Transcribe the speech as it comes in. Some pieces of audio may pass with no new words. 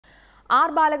R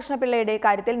ബാലകൃഷ്ണപിള്ളയുടെ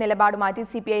കാര്യത്തിൽ നിലപാട് മാറ്റി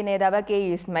സിപിഐ നേതാവ് കെ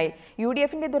ഇസ്മായിൽ.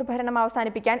 യുഡിഎഫിന്റെ ദുർഭരണം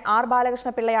അവസാനിപ്പിക്കാൻ ആർ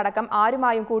ബാലകൃഷ്ണപിള്ളയടക്കം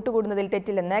ആരുമായും കൂട്ടുകൂടുന്നതിൽ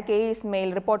തെറ്റില്ലെന്ന് കെ ഇസ്മായിൽ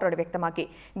റിപ്പോർട്ടറോട് വ്യക്തമാക്കി.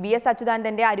 വി.എസ്.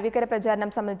 അച്യുതാനന്ദന്റെ അരുവിക്കര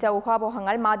പ്രചാരണം സംബന്ധിച്ച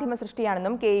ഊഹാപോഹങ്ങൾ മാധ്യമ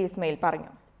സൃഷ്ടിയാണെന്നും കെ ഇസ്മായിൽ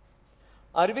പറഞ്ഞു.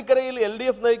 അരുവിക്കരയിൽ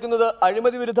LDF നയിക്കുന്നത്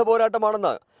അഴിമതി വിരുദ്ധ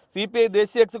പോരാട്ടമാണെന്ന് സിപിഐ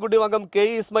ദേശീയ എക്സിക്യൂട്ടീവ് അംഗം കെ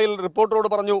ഇസ്മായിൽ റിപ്പോർട്ടറോട്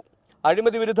പറഞ്ഞു.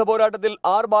 അഴിമതി വിരുദ്ധ പോരാട്ടത്തിൽ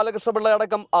ആർ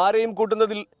ബാലകൃഷ്ണപിള്ളയടക്കം ആരെയും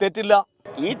കൂട്ടുന്നതിൽ തെറ്റില്ല.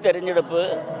 ഈ തെരഞ്ഞെടുപ്പ്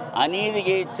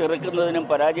അനീതിയെ ചെറുക്കുന്നതിനും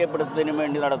പരാജയപ്പെടുത്തുന്നതിനും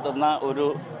വേണ്ടി നടത്തുന്ന ഒരു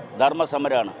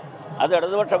ധർമ്മസമരമാണ്. അത്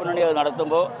ഇടതുപക്ഷ മുന്നണി അത്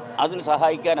നടത്തുമ്പോൾ അതിൽ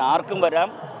സഹായിക്കാൻ ആർക്കും വരാം.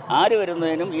 ആര്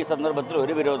വരുന്നതിനും ഈ സന്ദർഭത്തിൽ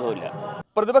ഒരു വിരോധവുമില്ല.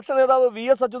 പ്രതിപക്ഷ നേതാവ്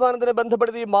വി.എസ്. അച്യുതാനന്ദനെ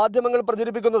ബന്ധപ്പെടുത്തി മാധ്യമങ്ങൾ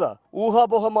പ്രചരിപ്പിക്കുന്നത്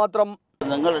ഊഹാപോഹം മാത്രം.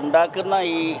 നിങ്ങൾ ഉണ്ടാക്കുന്ന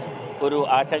ഈ ഒരു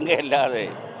ആശങ്കയല്ലാതെ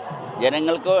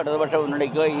ജനങ്ങൾക്കോ ഇടതുപക്ഷ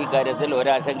മുന്നണിക്കോ ഈ കാര്യത്തിൽ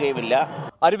ഒരാശങ്കയുമില്ല.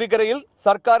 അരുവിക്കരയിൽ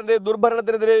സർക്കാരിന്റെ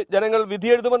ദുർഭരണത്തിനെതിരെ ജനങ്ങൾ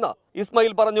വിധിയെഴുതുമെന്ന്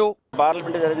ഇസ്മായിൽ പറഞ്ഞു.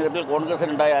 പാർലമെന്റ് തെരഞ്ഞെടുപ്പിൽ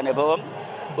കോൺഗ്രസിനുണ്ടായ അനുഭവം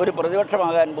ഒരു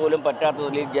പ്രതിപക്ഷമാകാൻ പോലും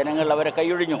പറ്റാത്തതിൽ ജനങ്ങൾ അവരെ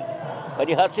കൈയൊഴിഞ്ഞു.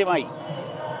 പരിഹാസ്യമായി.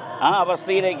 ആ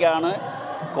അവസ്ഥയിലേക്കാണ്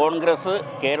കോൺഗ്രസ്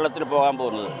കേരളത്തിൽ പോകാൻ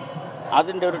പോകുന്നത്.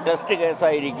 അതിൻ്റെ ഒരു ടെസ്റ്റ്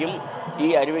കേസായിരിക്കും ഈ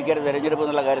അരുവിക്കര തെരഞ്ഞെടുപ്പ്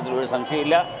എന്നുള്ള കാര്യത്തിൽ ഒരു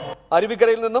സംശയമില്ല.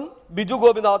 അരുവിക്കരയിൽ നിന്നും ബിജു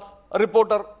ഗോപിനാഥ്,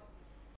 റിപ്പോർട്ടർ.